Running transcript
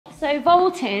So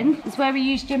vaulting is where we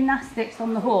use gymnastics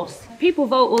on the horse. People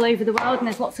vault all over the world and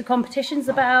there's lots of competitions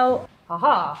about.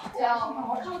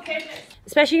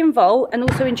 Especially in vault and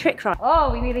also in trick ride.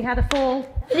 Oh, we nearly had a fall.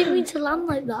 I didn't mean to land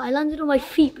like that. I landed on my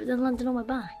feet but then landed on my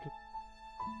back.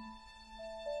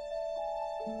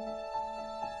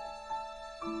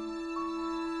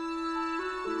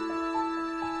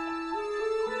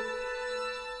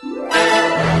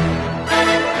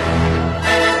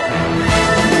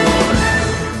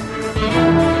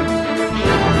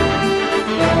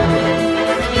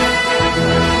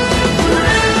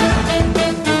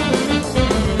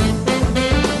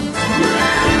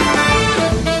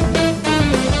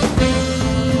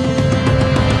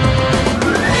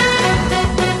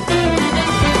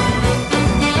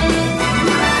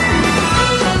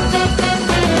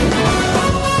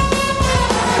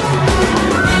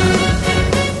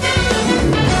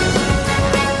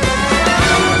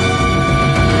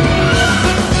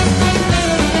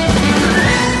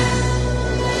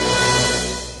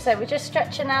 So we're just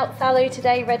stretching out fallow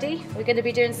today ready. We're going to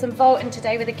be doing some vaulting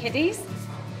today with the kiddies.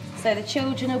 So the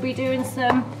children will be doing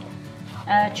some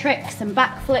tricks and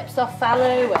backflips off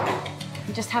fallow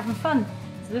and just having fun.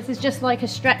 So this is just like a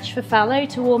stretch for fallow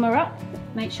to warm her up.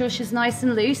 Make sure she's nice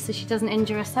and loose so she doesn't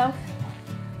injure herself.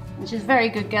 And she's a very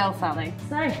good girl, fallow.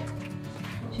 So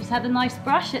she's had a nice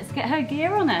brush. Let's get her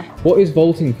gear on her. What is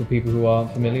vaulting for people who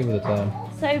aren't familiar with the term?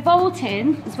 So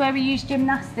vaulting is where we use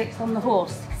gymnastics on the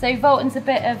horse. So vaulting's a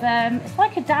bit of, it's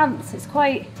like a dance. It's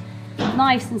quite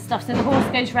nice and stuff. So the horse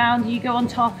goes round, you go on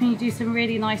top and you do some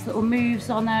really nice little moves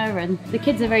on her, and the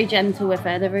kids are very gentle with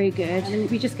her, they're very good.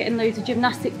 And we just get in loads of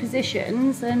gymnastic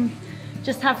positions and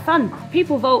just have fun.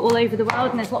 People vault all over the world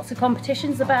and there's lots of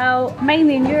competitions about,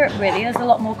 mainly in Europe really, there's a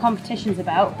lot more competitions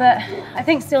about, but I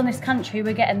think still in this country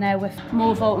we're getting there with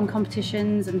more vaulting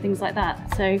competitions and things like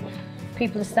that. So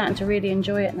people are starting to really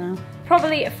enjoy it now.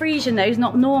 Probably a Frisian though is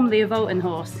not normally a vaulting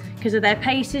horse because of their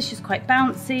paces. She's quite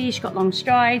bouncy, she's got long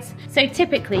strides. So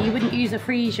typically you wouldn't use a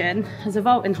Frisian as a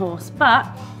vaulting horse, but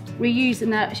we're using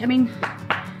that. I mean,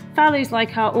 Fallow's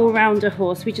like our all-rounder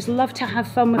horse. We just love to have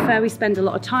fun with her. We spend a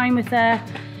lot of time with her.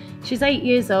 She's 8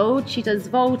 years old. She does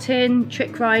vaulting,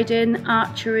 trick riding,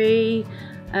 archery,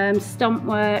 stunt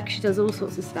work. She does all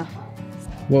sorts of stuff.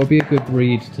 What would be a good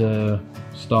breed to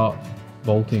start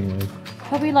vaulting with?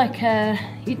 Probably like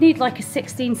you'd need like a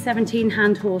 16, 17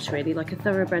 hand horse really, like a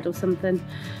thoroughbred or something.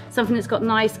 Something that's got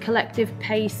nice collective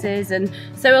paces. And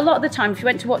so a lot of the time if you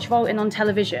went to watch vaulting on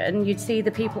television, you'd see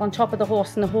the people on top of the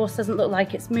horse and the horse doesn't look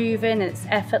like it's moving and it's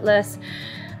effortless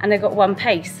and they've got one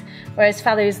pace. Whereas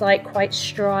Fallow's like quite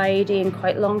stridey and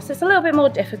quite long, so it's a little bit more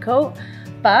difficult.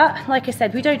 But like I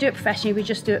said, we don't do it professionally, we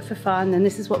just do it for fun, and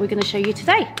this is what we're going to show you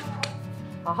today.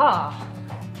 Aha!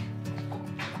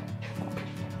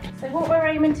 So what we're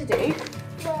aiming to do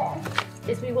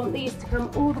is we want these to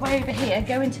come all the way over here,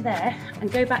 go into there,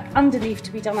 and go back underneath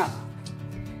to be done up.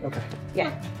 Okay.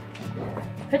 Yeah.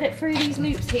 Put it through these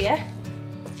loops here.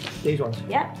 These ones?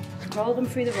 Yeah. Roll them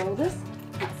through the rollers.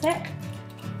 That's it.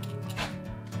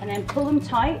 And then pull them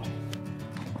tight.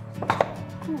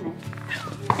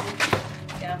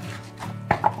 Yeah.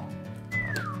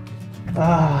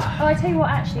 Oh, I tell you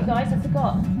what, actually, guys, I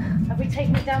forgot. Have we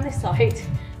taken it down this side?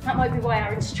 That might be why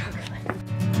Aaron's struggling.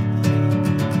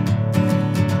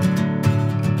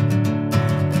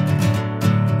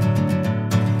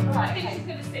 Alright, I think she's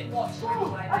going to sit and watch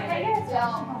anyway. Okay,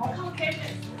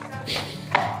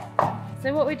 yeah.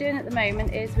 So what we're doing at the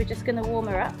moment is we're just going to warm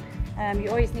her up. You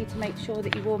always need to make sure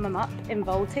that you warm them up in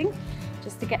vaulting,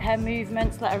 just to get her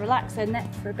movements, let her relax her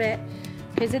neck for a bit.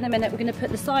 Because in a minute we're going to put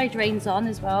the side reins on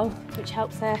as well, which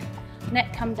helps her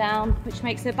neck come down, which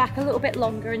makes her back a little bit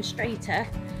longer and straighter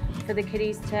for the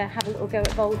kiddies to have a little go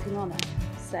at vaulting on her.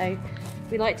 So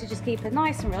we like to just keep her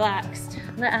nice and relaxed,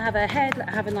 let her have her head, let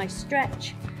her have a nice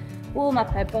stretch, warm up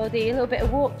her body, a little bit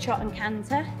of walk, trot and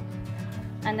canter,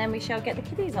 and then we shall get the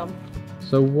kiddies on.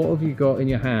 So what have you got in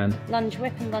your hand? Lunge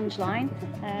whip and lunge line.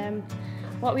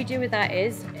 What we do with that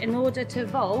is, in order to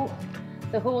vault,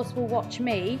 the horse will watch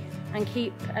me and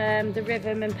keep the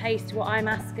rhythm and pace to what I'm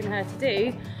asking her to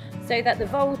do, so that the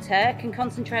vaulter can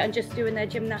concentrate on just doing their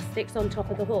gymnastics on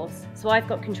top of the horse. So I've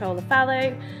got control of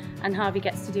fallow and Harvey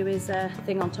gets to do his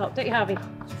thing on top. Don't you, Harvey?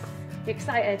 You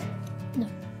excited? No.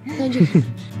 Don't you?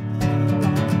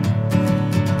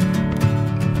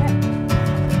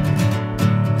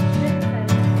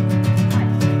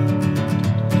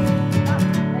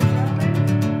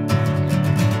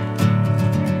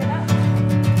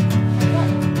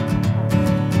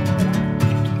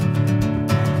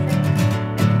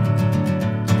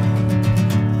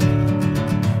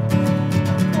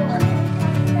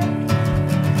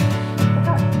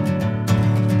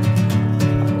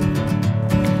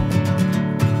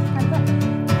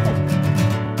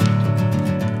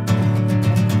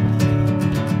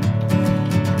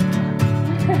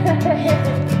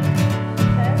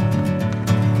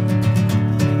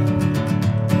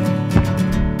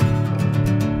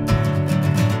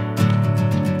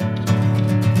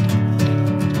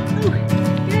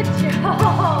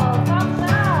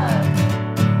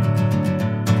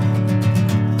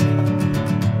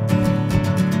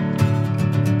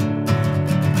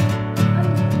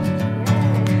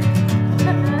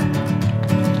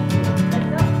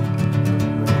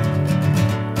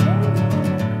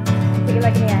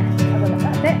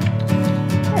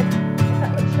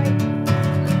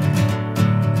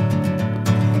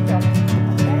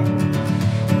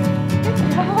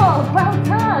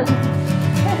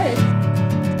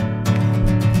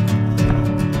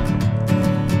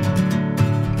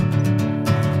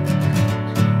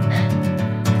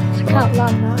 can't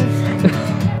land that.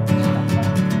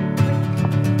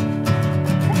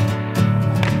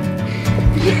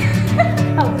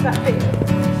 How does that feel?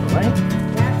 Alright?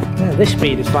 Yeah, this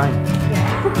speed is fine.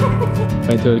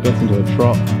 Wait till it gets into a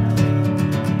trot.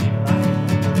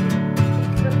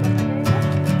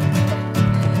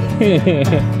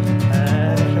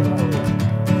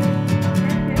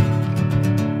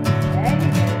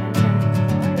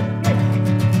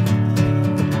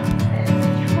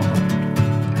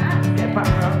 Get back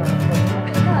around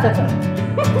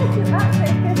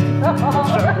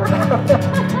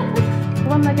The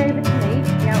one leg over to me,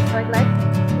 the outside leg,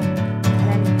 and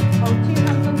then hold 2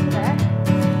 hands onto there, and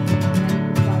then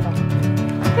you can slide off.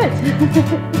 Good.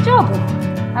 Good job.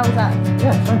 How was that?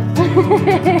 Yeah, fine.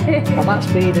 At that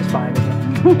speed is fine,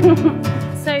 isn't it?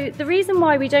 So the reason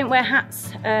why we don't wear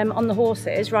hats on the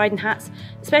horses, riding hats,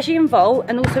 especially in vault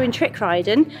and also in trick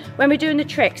riding, when we're doing the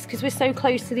tricks, because we're so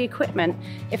close to the equipment,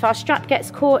 if our strap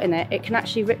gets caught in it, it can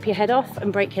actually rip your head off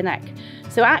and break your neck.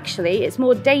 So actually it's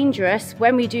more dangerous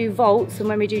when we do vaults and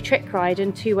when we do trick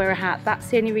riding to wear a hat. That's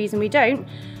the only reason we don't.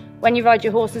 When you ride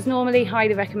your horses normally,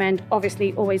 highly recommend,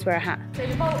 obviously, always wear a hat. So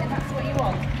the vaulting, that's what you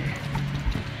want.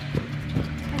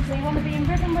 So you want to be in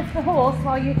rhythm with the horse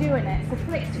while you're doing it. So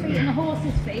Flick's feet and the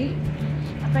horse's feet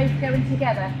are both going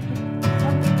together.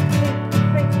 1, 2,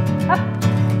 3, up.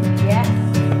 Yes,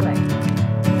 Flick.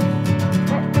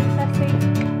 Yep, princess feet.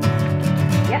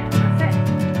 Yep, that's it.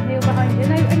 Kneel behind you.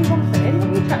 No, only one foot in. What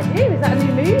are you trying to do? Is that a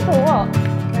new move or what?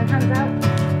 Then hands out.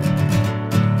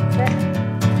 That's it.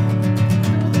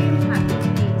 Absorb the impact with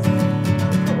your knees.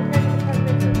 Just sort of go with the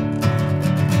rhythm.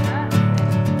 That's it.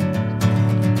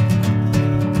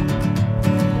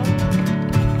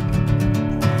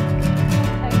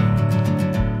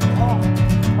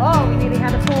 Oh, we nearly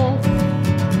had a fall.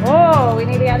 Oh, we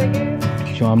nearly had a go.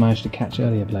 Sure, I managed to catch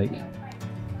earlier, Blake.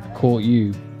 Caught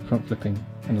you front flipping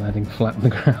and landing flat on the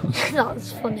ground. That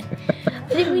was funny. I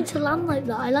didn't mean to land like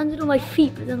that. I landed on my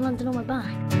feet, but then landed on my back.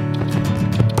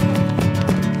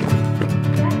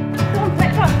 Come on,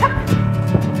 Flick, come on.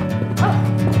 Oh.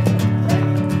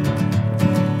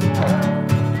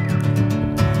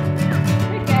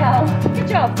 Good girl. Good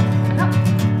job. Up.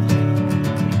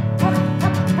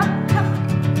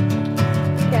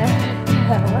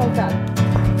 Well done.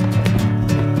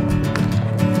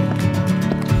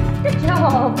 Good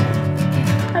job.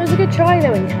 That was a good try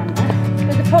though in camera.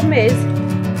 But the problem is,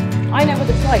 I know what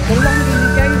it's like. The longer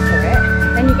you go for it,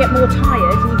 then you get more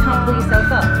tired and you can't pull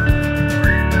yourself up.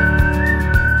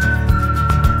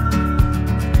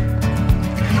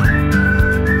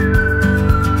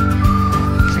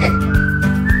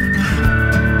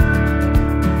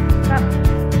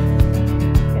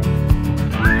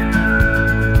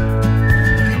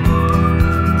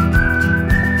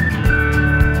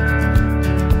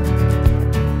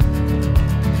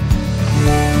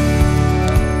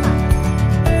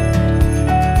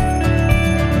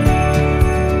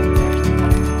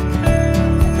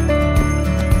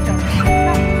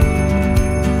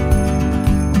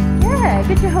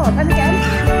 Good job, and again.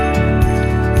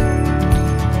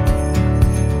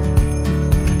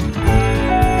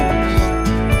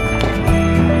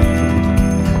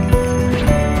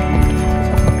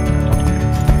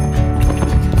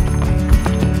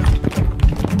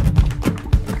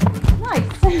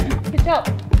 Nice, good job.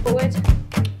 Forward.